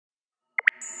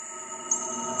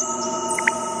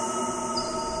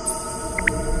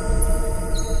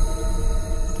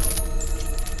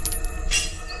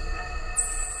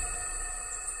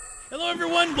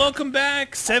everyone, welcome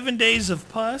back. 7 days of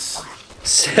pus.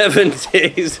 7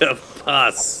 days of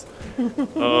pus.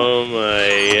 Oh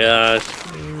my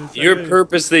gosh. You're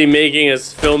purposely making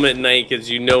us film at night because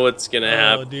you know what's gonna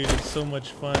happen. Oh, dude, it's so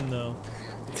much fun, though.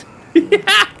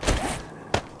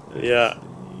 Yeah.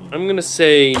 I'm gonna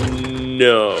say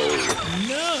no.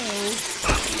 No.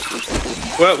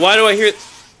 Why do I hear?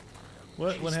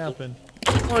 What happened?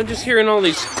 Oh, I'm just hearing all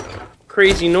these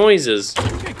crazy noises.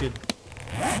 I think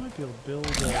I might be able to build a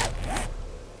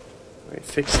Alright,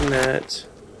 fixing that.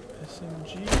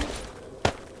 SMG.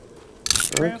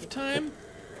 Craft time?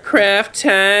 Craft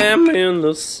time in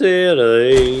the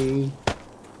city.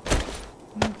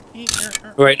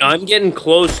 Alright, I'm getting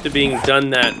close to being done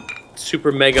that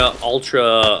super mega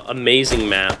ultra amazing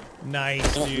map.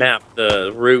 Nice, dude.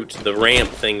 The route, the ramp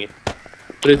thing.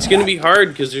 But it's gonna be hard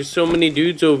because there's so many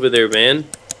dudes over there, man.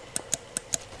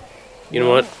 You know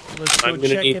what? Let's go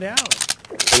check it out.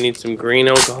 I need some green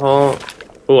alcohol.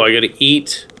 Oh, I gotta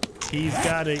eat. He's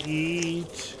gotta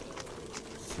eat.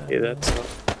 Okay, that's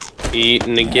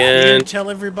eating You again. didn't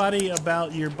tell everybody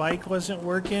about your bike wasn't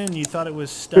working. You thought it was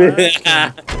stuck.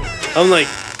 I'm like,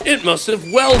 it must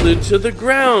have welded to the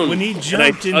ground. When he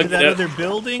jumped into that other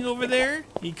building over there,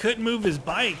 he couldn't move his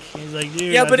bike. He's like,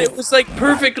 dude. Yeah, but it was like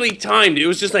perfectly timed. It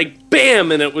was just like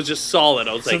bam, and it was just solid.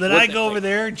 I was like, so then I go over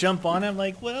there, jump on it. I'm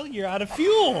like, well, you're out of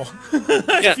fuel.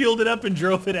 I fueled it up and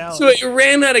drove it out. So it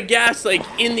ran out of gas like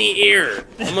in the air.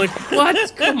 I'm like, what?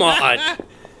 Come on.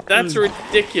 That's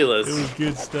ridiculous. It was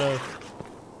good stuff.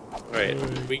 Alright,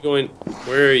 we going.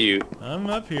 Where are you? I'm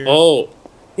up here. Oh.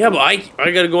 Yeah, but I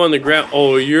gotta go on the ground.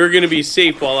 Oh, you're gonna be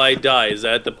safe while I die. Is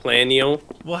that the plan, yo?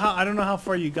 Well, I don't know how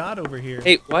far you got over here.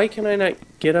 Hey, why can I not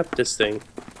get up this thing?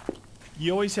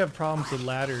 You always have problems with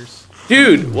ladders.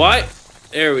 Dude, what?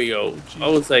 There we go. I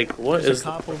was like, what There's is... a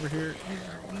cop over here.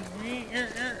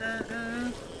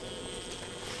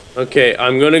 Okay,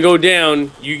 I'm gonna go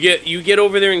down. You get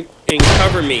over there and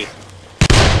cover me.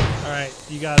 Alright,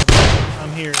 you got it.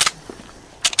 I'm here.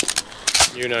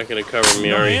 You're not gonna cover me,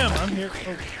 No, are I you? am. I'm here. Oh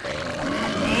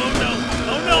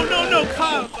no. Oh no,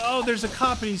 cop. Oh, there's a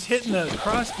cop and he's hitting the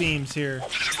cross beams here.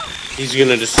 He's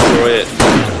gonna destroy it.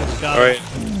 Alright.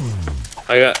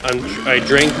 I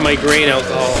drank my grain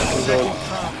alcohol. I'm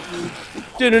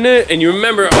going. And you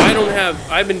remember,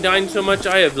 I've been dying so much,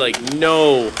 I have like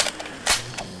no.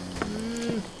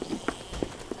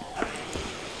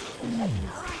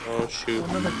 Oh shoot.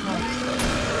 Another cop.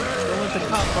 Don't let the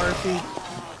cop Barfy.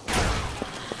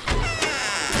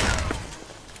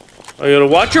 I gotta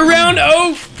watch around.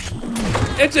 Oh!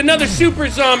 It's another super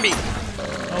zombie.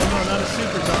 Oh no, not a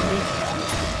super zombie.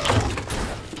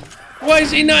 Why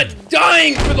is he not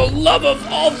dying for the love of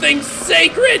all things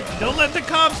sacred? Don't let the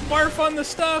cops barf on the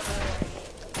stuff.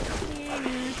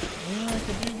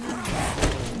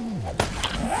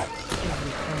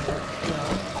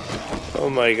 Oh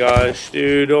my gosh,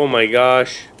 dude. Oh my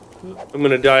gosh. I'm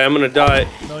gonna die. I'm gonna die.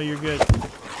 No, you're good.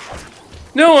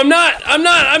 No, I'm not.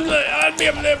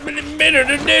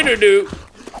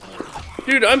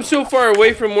 Dude, I'm so far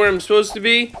away from where I'm supposed to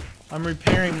be. I'm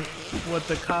repairing what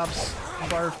the cops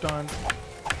barfed on.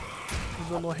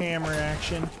 A little hammer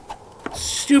action.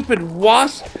 Stupid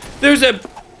wasp. There's a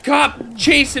cop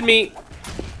chasing me.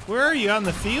 Where are you, on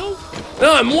the field?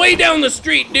 No, I'm way down the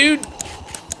street, dude.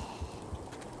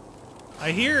 I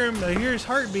hear him. I hear his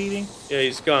heart beating. Yeah,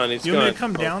 he's gone. He's you gone. want me to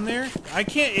come down there? I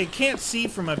can't. It can't see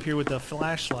from up here with the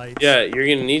flashlight. Yeah, you're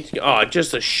gonna need to. Oh,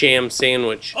 just a sham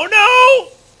sandwich. Oh no!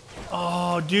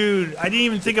 Oh, dude, I didn't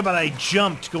even think about it. I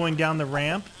jumped going down the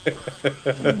ramp.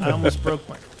 I almost broke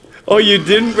my... Oh, you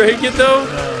didn't break it, though?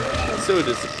 No. So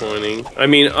disappointing. I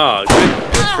mean,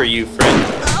 good for you, friend.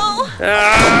 Oh.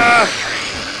 Ah!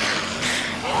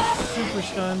 Super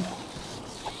stunned.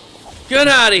 Get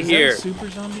out of Is here. that a super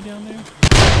zombie down there?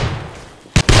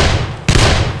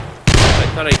 I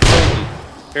thought I killed him.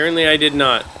 Apparently, I did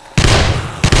not.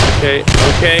 Okay,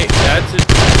 that's a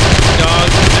dog.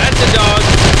 That's a dog.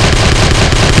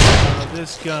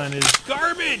 This gun is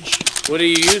garbage. What are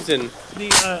you using? The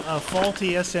a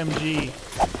faulty SMG.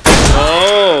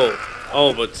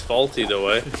 Oh, but it's faulty though,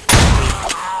 eh?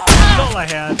 That's all I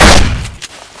had.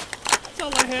 That's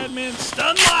all I had, man.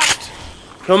 Stun locked.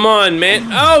 Come on,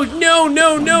 man. Oh, no.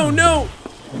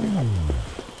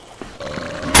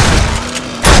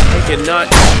 I cannot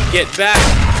get back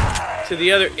to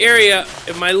the other area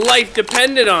if my life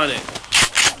depended on it.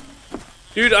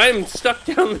 Dude, I'm stuck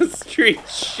down the street.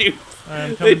 Shoot.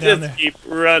 I'm coming down there. They just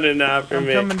keep running after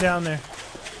me. I'm coming down there.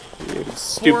 You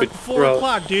stupid 4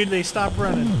 o'clock, dude. They stopped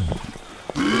running.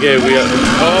 Okay, we are.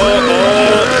 Oh.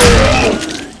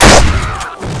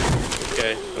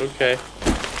 Okay.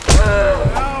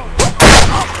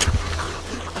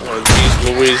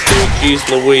 Louise, dude. Jeez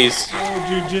Louise. Oh,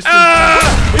 dude, just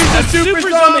He's a super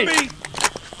zombie.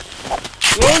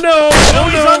 Oh no! Oh,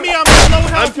 he's on me. I'm low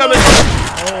health. I'm coming.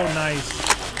 Oh, nice.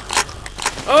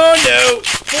 Oh no!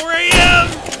 4 a.m.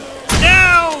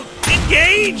 Now,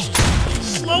 engaged.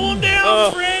 Slow him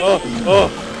down, friend.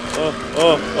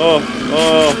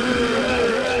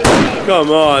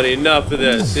 Come on, enough of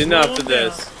this. Enough of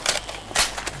this.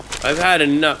 I've had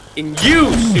enough. And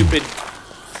you, stupid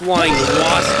flying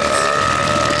wasps.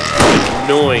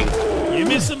 Annoying. Give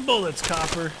me some bullets,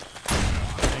 Copper.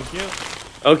 Thank you.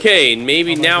 Okay,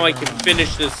 maybe now I can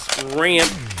finish this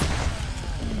ramp.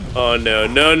 Oh no,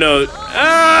 no, no.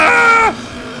 Ah!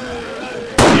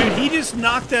 Dude, he just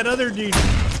knocked that other dude.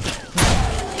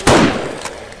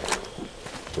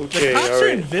 Okay, The cops all are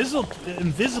right.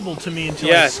 invisible to me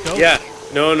until I scope. Yeah.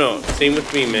 No, no. Same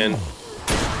with me, man.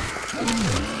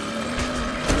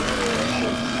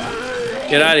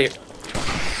 Get out of here.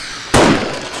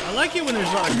 I like it when there's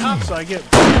a lot of cops, so I get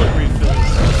bullet refills.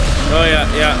 Oh, yeah,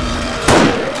 yeah.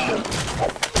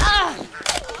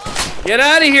 Get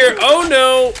out of here. Oh,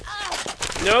 no.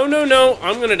 No, no, no.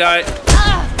 I'm going to die.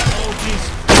 Oh, jeez.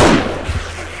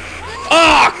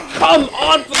 Ah, come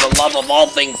on, for the love of all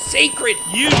things sacred.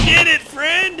 You did it,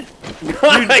 friend. Dude,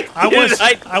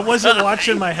 I wasn't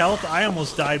watching my health. I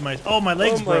almost died. Oh, my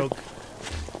legs broke.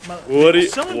 What do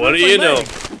you know?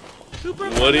 Who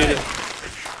broke What do my you leg? know?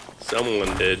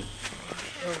 Someone did.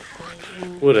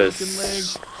 What a Broken leg.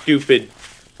 stupid,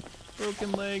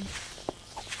 Broken leg.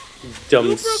 dumb.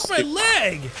 Who broke my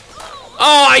leg?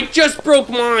 Oh, I just broke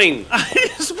mine. I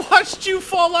just watched you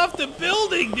fall off the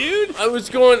building, dude. I was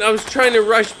trying to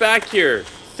rush back here.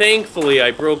 Thankfully, I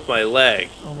broke my leg.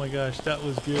 Oh my gosh, that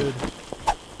was good.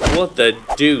 What the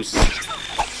deuce?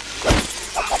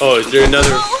 Oh, is there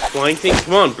another flying thing?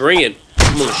 Come on, bring it.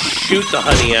 I'm gonna shoot the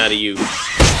honey out of you.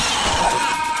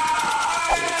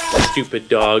 Stupid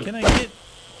dog. Can I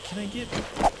get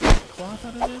cloth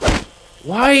out of this?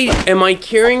 Why am I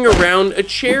carrying around a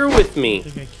chair with me? I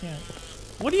think I can't.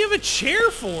 What do you have a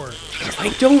chair for? I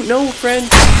don't know, friend.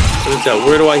 What's that?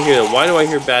 Where do I hear that? Why do I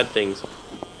hear bad things?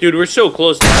 Dude, we're so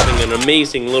close to having an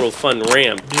amazing little fun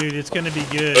ramp. Dude, it's gonna be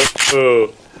good.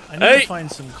 Oh. I need to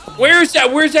find some cloth. Where's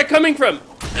that? Where's that coming from?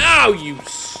 Ow, you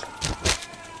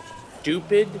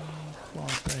stupid,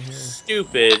 Cloth right here.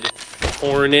 stupid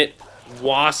hornet,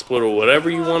 wasp, or whatever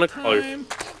you want to call it. Time.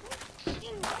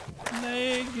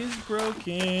 Leg is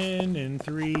broken in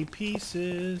 3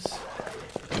 pieces.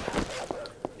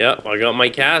 Yep, I got my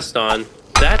cast on.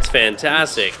 That's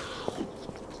fantastic.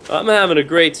 I'm having a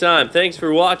great time. Thanks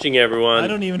for watching, everyone. I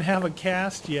don't even have a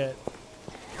cast yet.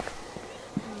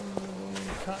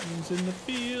 Cotton's in the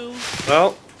field.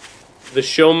 Well, the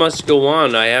show must go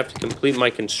on. I have to complete my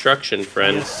construction,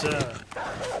 friend. Yes, sir.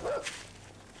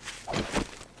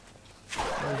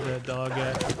 Where's that dog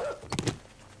at?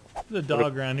 There's a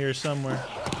dog around here somewhere.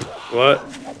 What?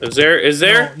 Is there? Is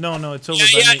there? No, it's over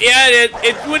Yeah, by me.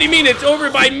 It's what do you mean? It's over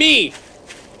by me.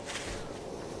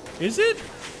 Is it?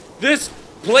 This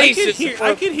place is.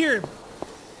 I could hear it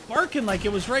barking like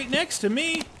it was right next to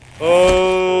me.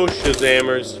 Oh,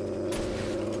 Shazammers.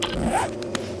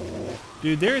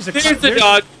 Dude, there's a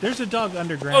dog. There's a dog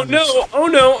underground. Oh no! Oh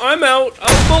no! I'm out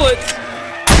of bullets.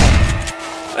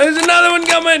 There's another one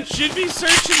coming. Should be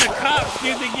searching the cops,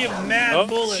 dude. They give mad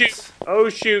bullets. Shoot. Oh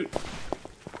shoot!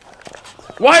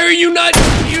 Why are you not?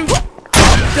 You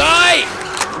die!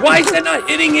 Why is that not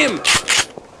hitting him?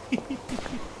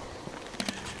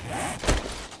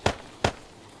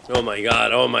 Oh my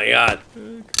god! Oh my god!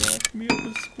 Crack me up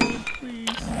a split, please.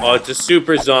 Oh, it's a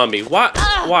super zombie. Why?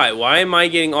 Why? Why am I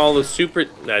getting all the super?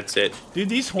 That's it. Dude,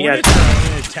 these hornets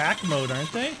are in attack mode,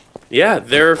 aren't they? Yeah,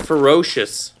 they're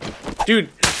ferocious. Dude,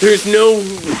 there's no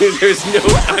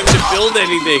time to build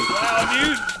anything. Wow,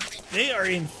 dude. They are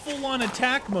in full-on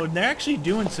attack mode, and they're actually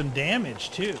doing some damage,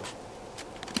 too.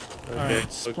 Okay,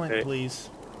 Alright, splint, okay. please.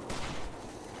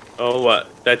 Oh, what?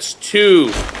 That's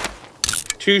 2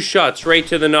 shots right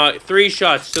to the noggin. 3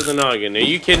 shots to the noggin. Are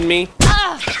you kidding me?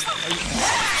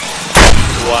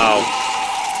 Wow.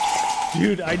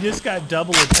 Dude, I just got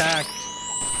double attacked.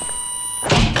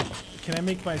 Can I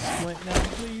make my splint now,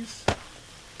 please?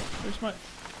 Where's my...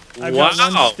 I've got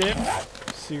one stick.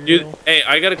 Cereal. Dude, hey,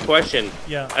 I got a question.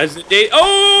 Yeah. As the day...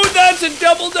 Oh, that's a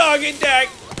double dog attack!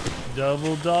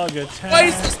 Double dog attack. Why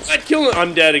is this not killing...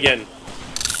 I'm dead again.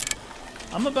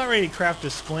 I'm about ready to craft a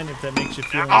splint if that makes you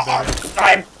feel any better.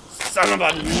 I'm son of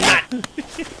a nut!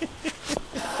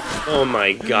 Oh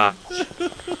my gosh.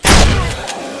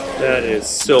 That is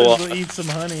so Might as awesome. well eat some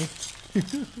honey.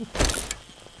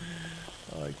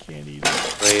 Oh, I can't eat it.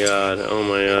 Oh my god, oh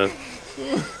my god.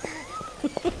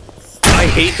 I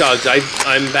hate dogs.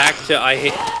 I'm back to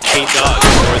hate dogs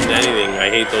more than anything. I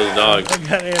hate those dogs. I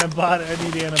got antibiotics. I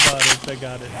need antibiotics. I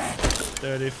got it.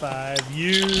 35.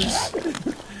 Use.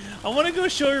 I want to go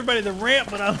show everybody the ramp,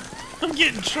 but I'm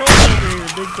getting trolled over here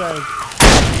big time.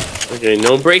 Okay,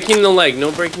 no breaking the leg.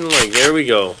 No breaking the leg. There we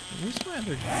go. Where's my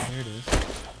other gun? There it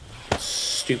is.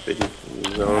 Stupid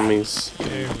zombies.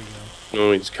 There we go.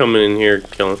 No, he's coming in here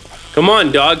killing. Come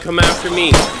on, dog. Come after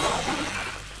me.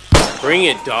 Bring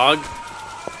it, dog.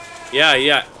 Yeah,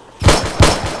 yeah.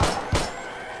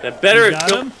 That better You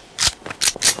got him?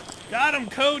 Got him,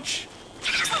 coach.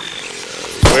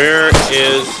 Where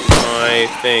is my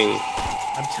thing?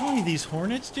 I'm telling you, these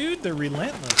hornets, dude, they're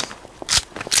relentless.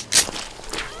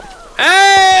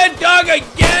 Hey, dog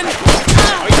again?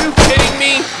 Are you kidding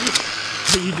me?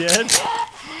 Are you dead?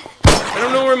 I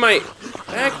don't know where my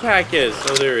backpack is.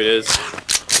 Oh, there it is.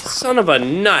 Son of a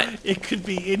nut. It could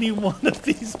be any one of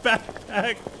these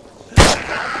backpacks.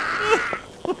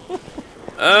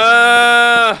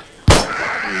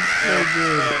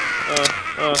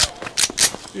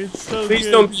 It's so good. Please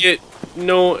don't be it.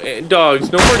 No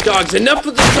dogs. No more dogs. Enough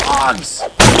with the dogs.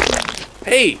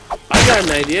 Hey, I got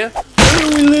an idea. Why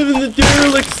don't we live in the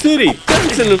derelict city?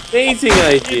 That's an amazing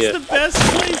idea. It's the best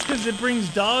place because it brings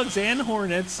dogs and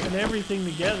hornets and everything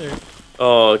together.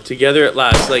 Oh, together at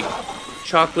last, like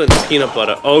chocolate and peanut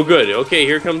butter. Oh, good. Okay,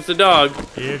 here comes the dog.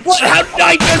 What? How did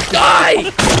I just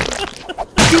die?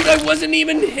 Dude, I wasn't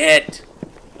even hit.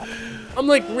 I'm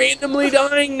like randomly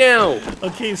dying now.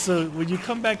 Okay, so when you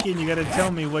come back in, you gotta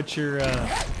tell me what your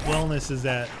wellness is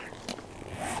at.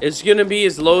 It's gonna be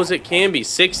as low as it can be,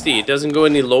 60. It doesn't go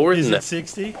any lower than that. Is it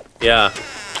 60? Yeah.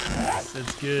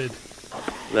 That's good.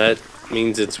 That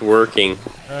means it's working.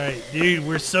 All right, dude,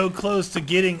 we're so close to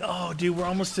getting. Oh, dude, we're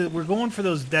almost to. We're going for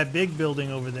that big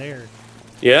building over there.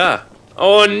 Yeah.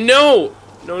 Oh no!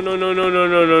 No! No! No! No! No!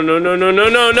 No! No! No! No! No! No!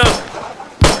 No! No!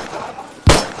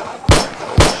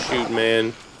 Oh shoot,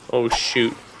 man! Oh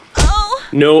shoot! Oh.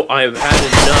 No, I've had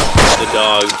enough of the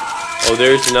dog. Oh,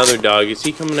 there's another dog. Is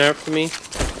he coming after me?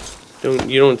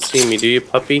 You don't see me, do you,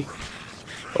 puppy?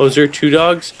 Oh, is there 2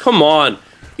 dogs? Come on,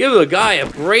 give the guy a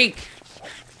break.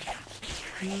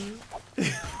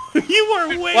 You are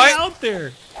way out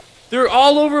there. They're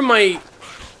all over my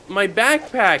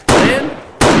backpack, man.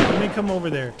 Let me come over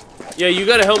there. Yeah, you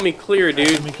gotta help me clear, dude.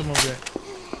 Let me come over there.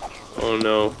 Oh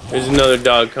no, there's another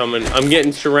dog coming. I'm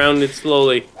getting surrounded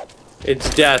slowly. It's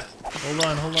death. Hold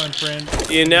on, friend.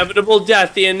 The inevitable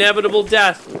death, the inevitable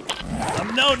death.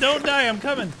 No, don't die, I'm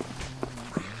coming.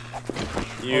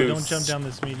 You don't jump down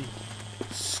this meaty.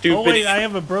 Stupid. Oh wait, I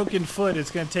have a broken foot.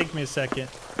 It's gonna take me a second.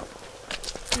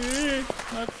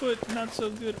 My foot, not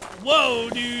so good. Whoa,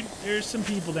 dude. There's some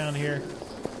people down here.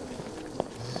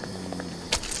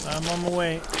 I'm on my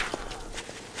way.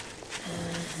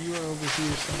 You are over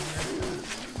here somewhere.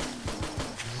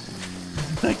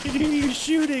 I can hear you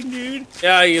shooting, dude.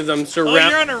 Yeah, because I'm surrounded. Oh,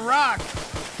 you're on a rock.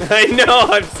 I know,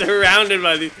 I'm surrounded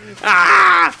by these.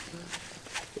 Ah!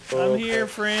 I'm here,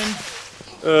 friend.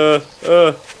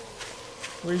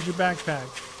 Where's your backpack?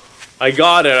 I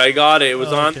got it. It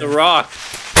was on the rock.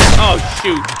 Oh,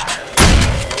 shoot.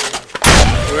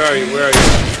 Where are you?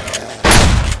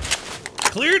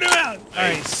 Cleared him out. All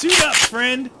right, suit up,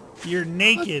 friend. You're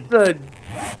naked. What the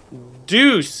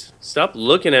deuce? Stop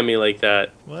looking at me like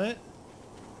that. What?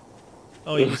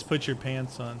 Oh, you just put your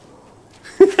pants on.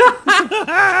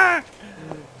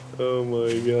 Oh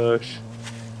my gosh.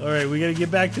 All right, we gotta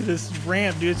get back to this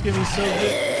ramp, dude. It's gonna be so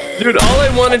good. Dude, all I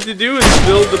wanted to do is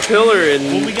build the pillar and...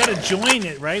 Well, we gotta join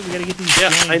it, right? We gotta get these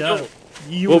joined I know. up.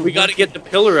 Well, we gotta get the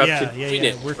pillar up to join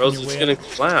it, or else it's gonna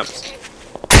collapse.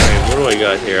 Alright, what do I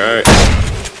got here? Alright.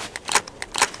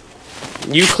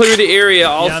 You clear the area,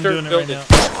 I'll start building. Right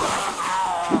now.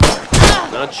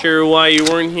 Not sure why you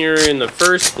weren't here in the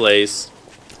first place.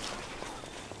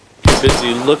 Too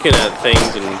busy looking at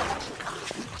things and...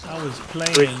 I was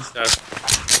playing. Stuff.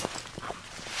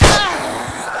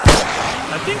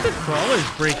 I think the crawlers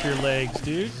break your legs,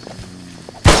 dude.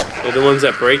 They're the ones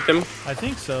that break them? I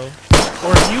think so.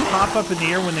 Or if you hop up in the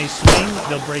air when they swing,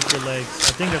 they'll break your legs.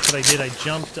 I think that's what I did. I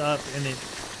jumped up and it...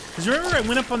 Because remember I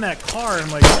went up on that car and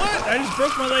I'm like, what? I just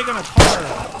broke my leg on a car.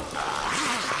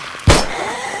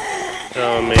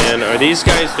 Oh man, are these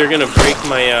guys, they're gonna break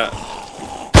my,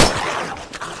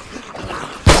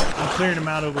 I'm clearing them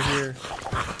out over here.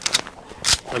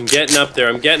 I'm getting up there,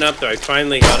 I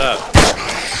finally got up.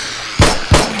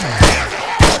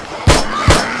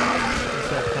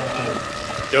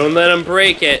 Don't let them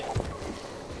break it.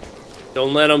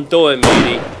 Don't let them do it,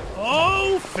 matey.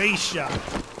 Oh, face shot.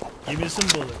 Give me some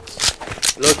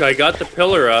bullets. Look, I got the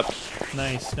pillar up.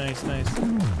 Nice.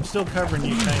 I'm still covering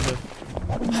you, kind of.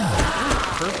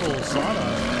 Purple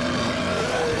sawdust.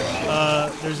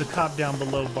 There's a cop down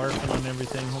below barfing on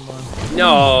everything. Hold on. No.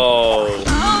 Oh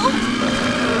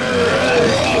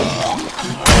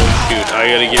shoot! I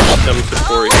gotta give you some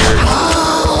support here.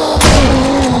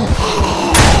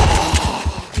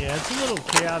 Yeah, it's a little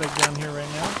chaotic down here right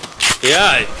now.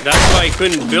 Yeah, that's why I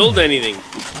couldn't build anything.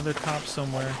 Another cop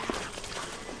somewhere.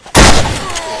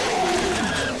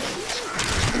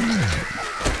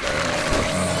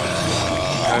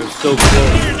 I'm so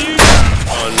close.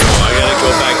 Oh no, I gotta go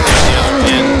back down the other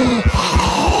end.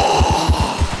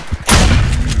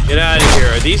 Get out of here.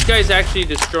 Are these guys actually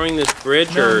destroying this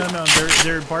bridge or? No.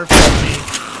 They're barfing at me.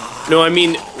 No, I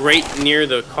mean right near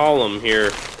the column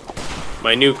here.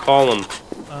 My new column.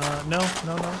 No.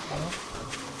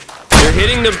 They're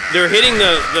hitting the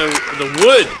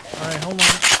wood. Alright, hold on.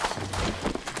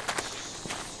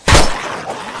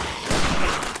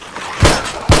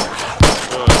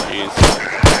 Oh jeez.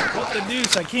 What the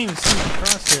deuce? I can't even see my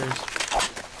crosshairs.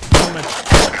 Too much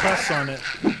pus on it.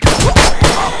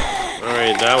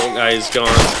 Alright, that one guy is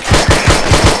gone.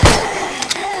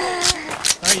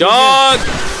 Right, Dog!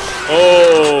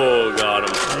 Oh, got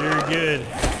him. You're good.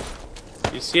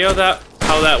 You see how that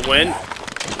went?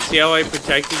 See how I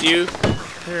protected you?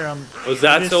 Here, Was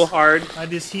that so hard? I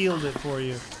just healed it for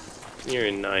you.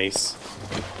 You're nice.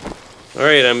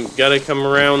 Alright, I'm gotta come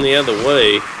around the other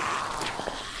way.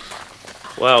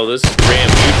 Wow, this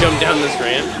ramp. You jumped down this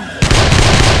ramp?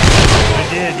 I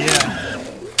did, yeah.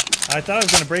 I thought I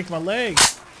was gonna break my leg.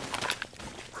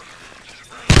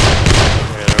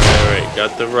 Alright.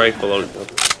 Got the rifle out.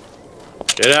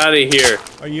 Get out of here.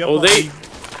 Are you up Oh, on they...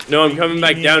 No, I'm coming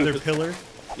back down. Another pillar?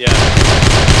 Yeah.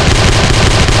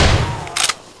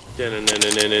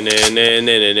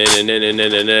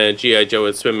 G.I. Joe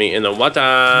is swimming in the water.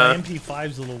 My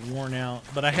MP5's a little worn out,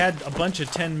 but I had a bunch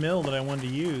of 10 mil that I wanted to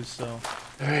use, so.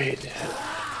 Alright.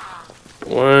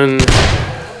 1,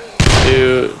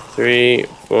 2, 3,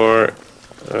 4.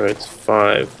 Oh, it's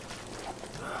 5.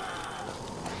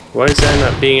 Why is that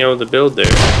not being able to build there?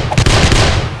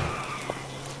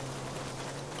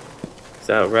 Is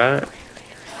that right?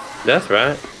 That's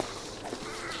right.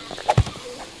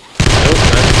 Nope,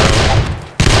 that's wrong.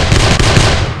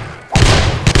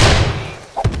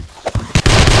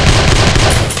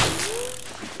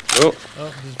 Oh.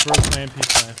 Oh, just broke my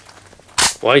MP5.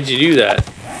 Why'd you do that?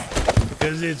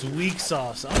 Because it's weak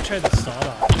sauce. I'll try the sawed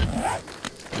off.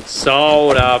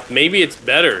 Sawed off. Maybe it's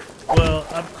better. Well,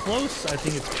 up close, I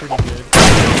think it's pretty good.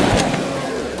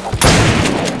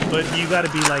 But you gotta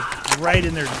be like right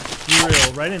in their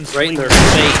grill, right in their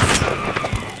face.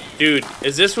 Dude,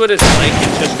 is this what it's like?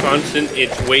 It's just constant,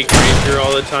 it's way crazier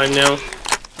all the time now?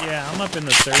 Yeah, I'm up in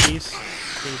the 30s.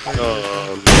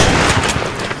 Oh,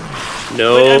 man.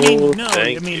 No, but, I mean, no,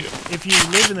 thank I mean, you. if you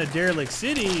live in the derelict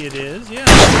city, it is, yeah.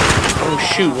 Oh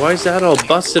shoot, why is that all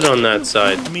busted on that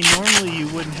side? I mean, normally you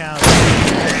wouldn't have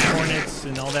hornets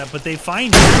and all that, but they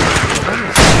find you.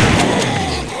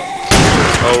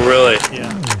 Oh really?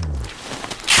 Yeah.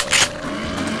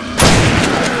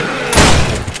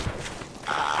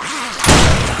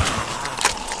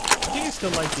 I think I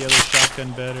still like the other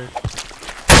shotgun better.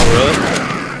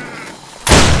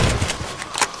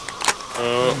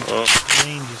 Oh really?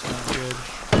 Range is not good.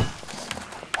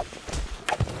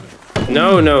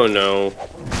 No. Right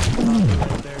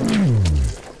there.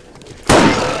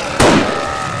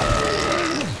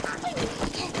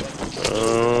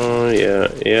 Oh yeah.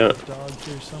 Dog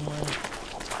here somewhere.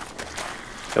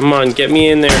 Come on, get me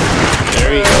in there.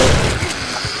 There you go.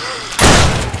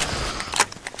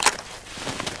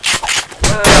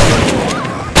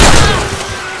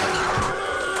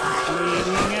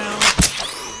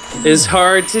 Is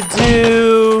hard to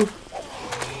do.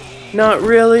 Not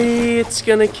really. It's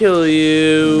gonna kill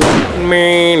you.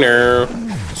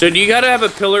 So do you gotta have a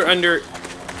pillar under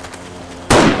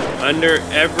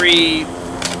every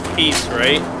piece,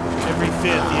 right? Every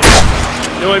fifth,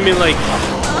 yeah. No, I mean like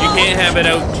you can't have it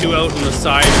two out on the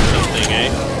side or something,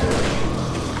 eh?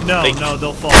 No, like, no,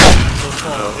 they'll fall. They'll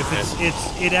fall. Oh, if okay.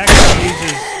 it actually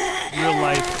uses real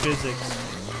life physics.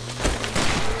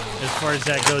 As far as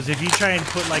that goes, if you try and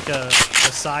put like a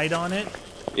side on it,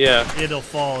 yeah, it'll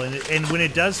fall, and when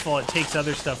it does fall, it takes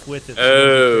other stuff with it.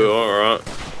 Oh, all right.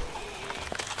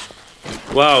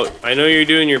 Wow, I know you're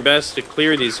doing your best to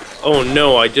clear these. Oh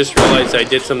no, I just realized I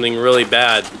did something really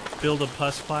bad. Build a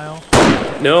pus pile?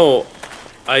 No,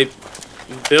 I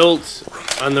built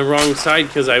on the wrong side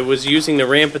because I was using the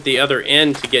ramp at the other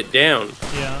end to get down.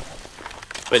 Yeah.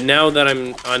 But now that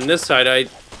I'm on this side, I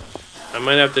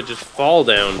might have to just fall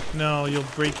down. No, you'll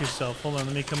break yourself. Hold on,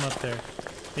 let me come up there.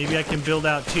 Maybe I can build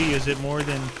out to you. Is it more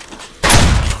than...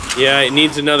 Yeah, it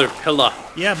needs another pillar.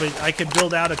 Yeah, but I could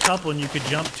build out a couple and you could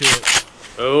jump to it.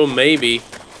 Oh, maybe.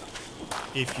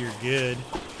 If you're good.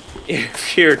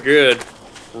 If you're good.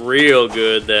 Real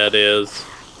good, that is.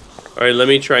 Alright, let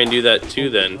me try and do that too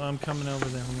then. Oh, I'm coming over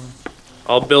there. Hold on.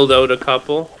 I'll build out a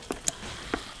couple.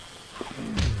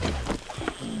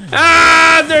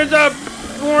 Ah! There's a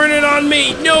hornet on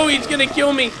me! No, he's gonna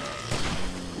kill me!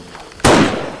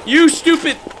 You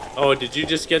stupid! Oh, did you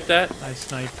just get that? I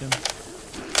sniped him.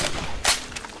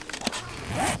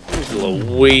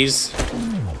 Louise.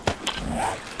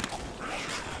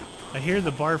 I hear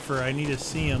the barfer. I need to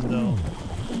see him though.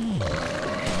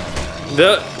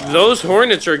 Those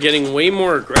hornets are getting way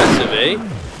more aggressive, eh?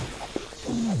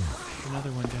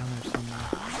 Another one down there somewhere.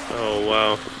 Oh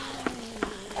wow.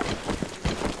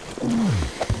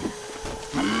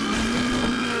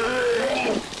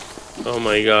 Oh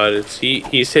my god,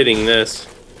 he's hitting this.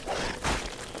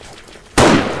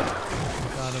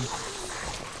 Got him.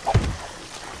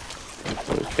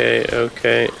 Okay,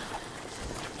 okay.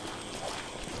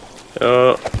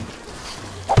 Oh.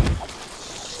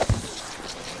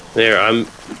 There, I'm...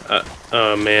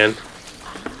 oh, man.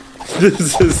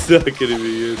 This is not gonna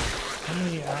be good.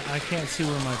 I can't see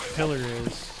where my pillar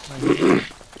is.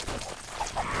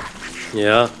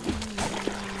 Yeah.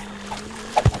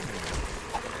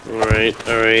 Alright,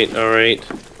 alright, alright.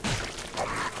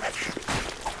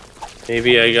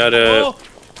 Maybe I gotta... Oh!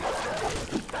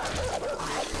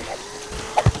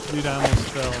 Dude, I almost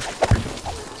fell.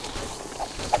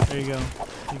 There you go.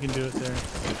 You can do it there.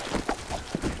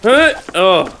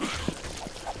 Oh!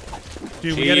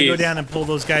 Dude, we gotta go down and pull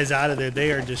those guys out of there.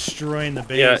 They are destroying the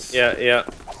base. Yeah, yeah, yeah.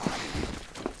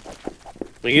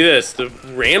 Look at this. The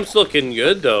ramp's looking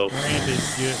good, though. The ramp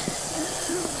is good.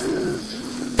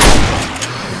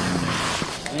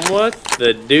 What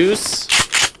the deuce?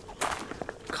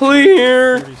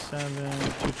 Clear! 47,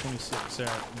 226.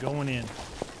 Alright, going in.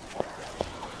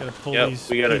 Gotta pull these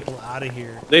we gotta, people out of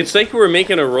here. It's like we're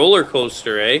making a roller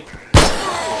coaster, eh?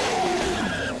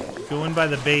 Go in by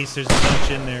the base, there's a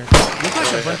bunch in there. Look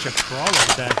like a bunch of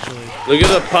crawlers, actually. Look at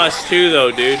the pus, too,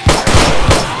 though, dude.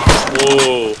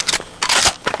 Whoa.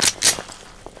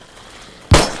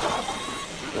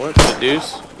 What the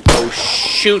deuce? Oh,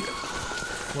 shoot.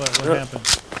 What happened?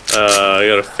 I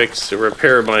gotta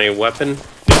repair my weapon.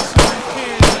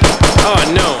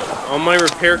 Oh, no. All my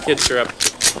repair kits are up.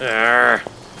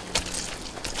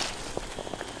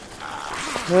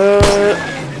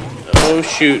 Oh,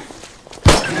 shoot.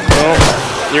 Well,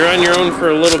 you're on your own for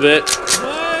a little bit.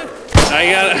 What?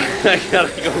 I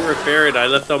gotta go repair it. I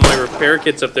left all my repair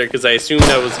kits up there because I assumed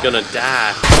I was gonna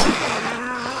die.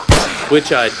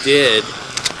 Which I did.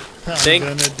 I'm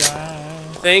gonna die.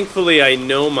 Thankfully, I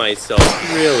know myself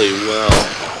really well.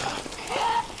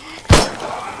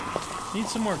 Need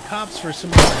some more cops for some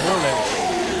more bullets.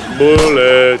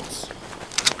 Bullets.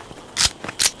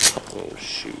 Oh,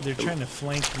 shoot. They're trying to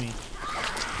flank me.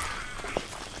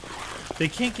 They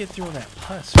can't get through that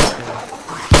pus right there.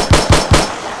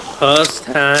 Pus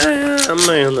time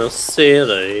in the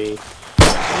city.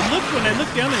 When I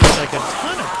look down there, there's like a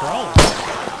ton of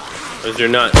crawlers. Is there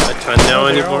not a ton now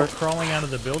they're anymore? all crawling out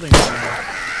of the building right now.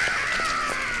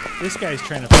 This guy's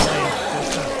trying to flank.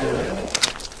 That's not good.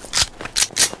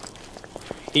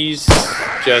 He's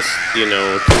just, you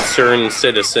know, a concerned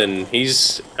citizen.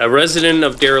 He's a resident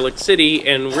of Derelict City,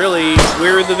 and really,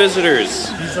 we're the visitors.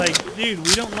 He's like, dude,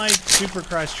 we don't like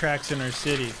supercross tracks in our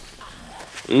city.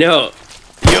 No,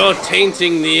 you're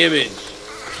tainting the image.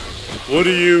 What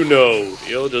do you know?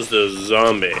 You're just a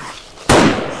zombie.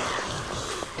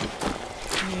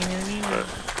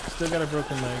 Still got a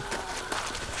broken leg.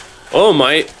 Oh,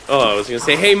 I was gonna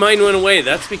say, hey, mine went away.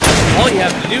 That's because all you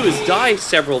have to do is die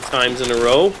several times in a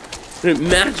row, and it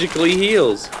magically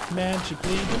heals.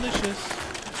 Magically delicious.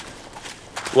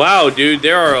 Wow, dude,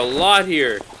 there are a lot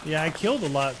here. Yeah, I killed a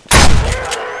lot.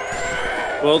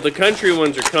 Well, the country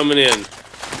ones are coming in.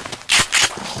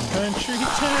 Country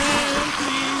time,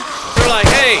 please. They're like,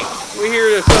 hey, we hear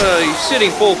that you city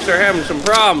folks are having some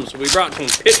problems. We brought some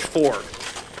pitchforks.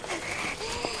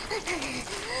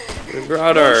 We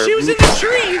brought our... She was in the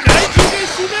tree, you guys. Did you guys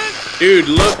see that? Dude,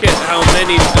 look at how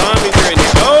many zombies are in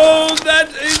here. Oh,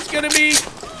 that is gonna be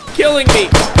killing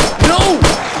me. No!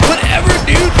 Whatever,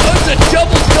 dude. It's a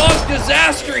double dog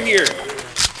disaster here.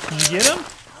 Did you get him?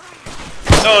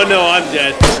 Oh, no, I'm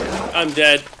dead. I'm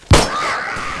dead.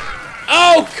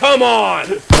 Oh, come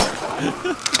on!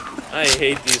 I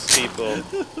hate these people.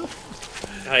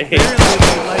 I hate Apparently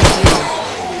they like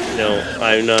No,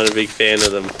 I'm not a big fan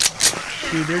of them.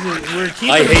 you. Dude, we're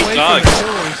keeping I hate away dogs. from the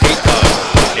killers. Hate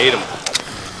dogs. Hate them.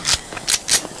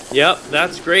 Yep,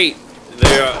 that's great.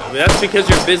 That's because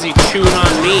you're busy chewing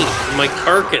on me, my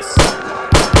carcass.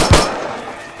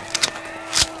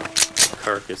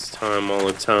 Carcass time all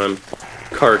the time.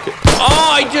 Carcass.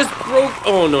 Oh, I just broke.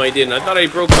 Oh no, I didn't. I thought I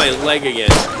broke my leg again.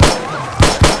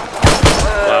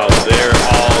 Wow, they're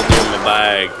all near my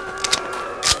bag.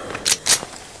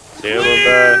 Near my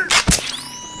bag.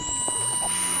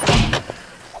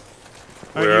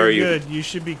 Where are you? Good. You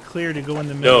should be clear to go in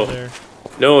the middle there.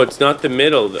 No, it's not the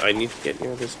middle. I need to get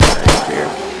near this bag here.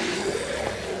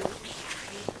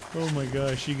 Oh my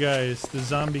gosh, you guys, the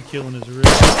zombie killing is real.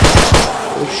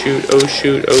 Oh shoot, oh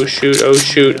shoot, oh shoot, oh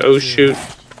shoot, oh shoot.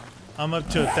 I'm up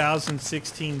to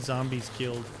 1,016 zombies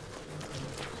killed.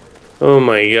 Oh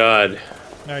my god.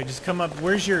 Alright, just come up.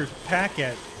 Where's your pack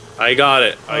at? I got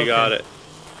it. I got it.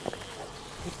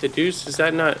 What the deuce? Is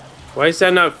that not... Why is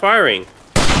that not firing?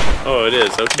 Oh, it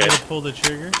is. Okay. Pull the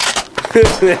trigger.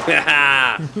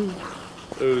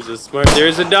 Who's a smart...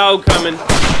 There's a dog coming.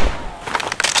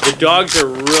 The dogs are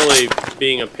really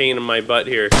being a pain in my butt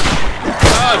here.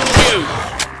 Oh,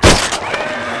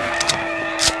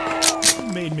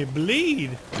 shoot! Made me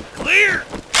bleed. Clear!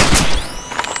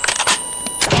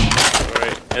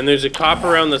 Alright, and there's a cop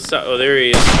around the side. Oh, there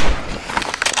he is.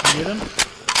 You get him?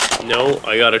 No,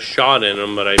 I got a shot in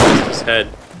him, but I missed his head.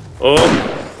 Oh!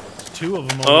 Two of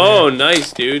them over Oh, there.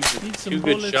 nice, dude. Need some 2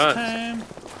 good shots. Time.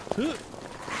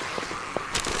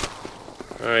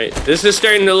 Alright, this is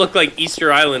starting to look like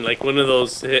Easter Island, like one of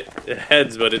those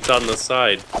heads, but it's on the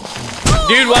side.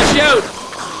 Dude, watch out!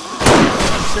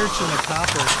 I'm searching the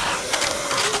copper.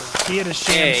 He had a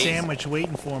sham sandwich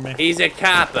waiting for me. He's a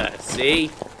copper,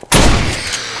 see?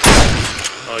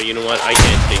 Oh, you know what? I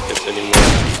can't take this anymore.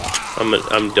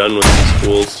 I'm done with these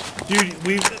fools. Dude,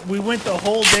 we went the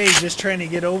whole day just trying to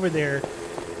get over there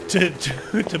to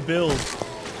build.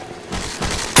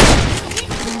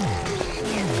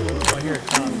 Oh, here it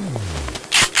comes.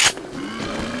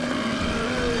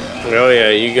 Oh yeah,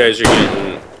 you guys are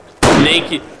getting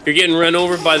naked. You're getting run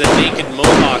over by the naked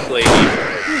Mohawk lady.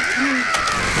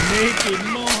 Naked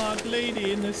Mohawk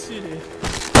lady in the city.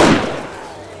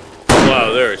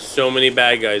 Wow, there are so many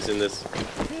bad guys in this.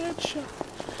 Headshot.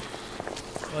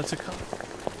 Oh, it's a cop.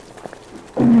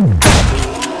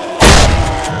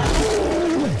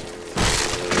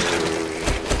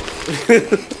 Dude,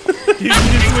 you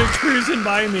just went cruising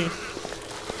by me.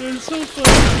 They're so funny.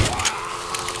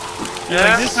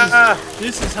 Like,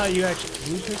 this is how you actually...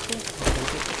 Blue pistol?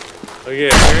 Okay,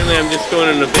 apparently I'm just going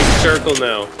in a big circle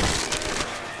now.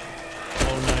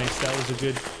 Oh, nice. That was a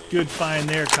good find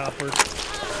there, copper.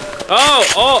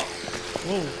 Oh!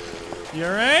 Whoa. You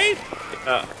alright?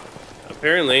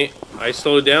 Apparently, I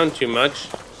slowed down too much.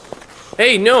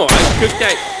 Hey, no, I took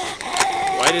that...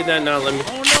 Why did that not let me...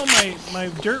 Oh no, my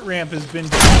dirt ramp has been...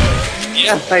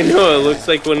 Yeah, I know, it looks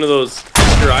like one of those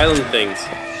Easter Island things.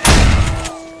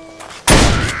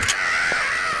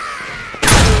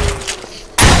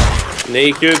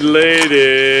 Naked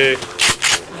lady.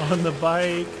 On the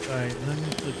bike. Alright, let me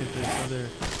look at this other...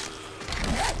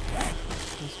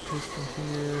 This pistol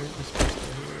here, this pistol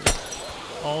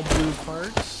here. All blue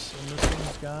parts, and this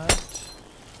one's got...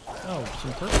 Oh,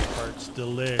 some purple parts.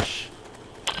 Delish.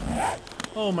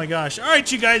 Oh my gosh. Alright,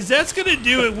 you guys, that's gonna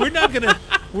do it.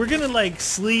 We're gonna like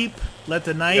sleep, let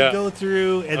the night go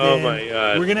through, and then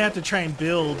we're gonna have to try and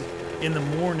build in the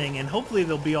morning, and hopefully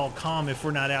they'll be all calm if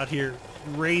we're not out here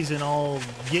raising all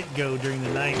get-go during the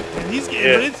night. And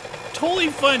but it's totally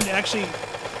fun actually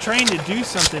trying to do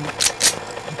something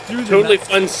through the night.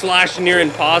 Fun / near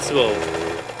impossible.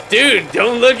 Dude,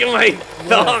 don't look at my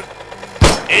thumb.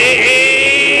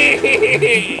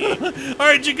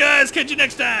 Alright, you guys, catch you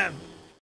next time.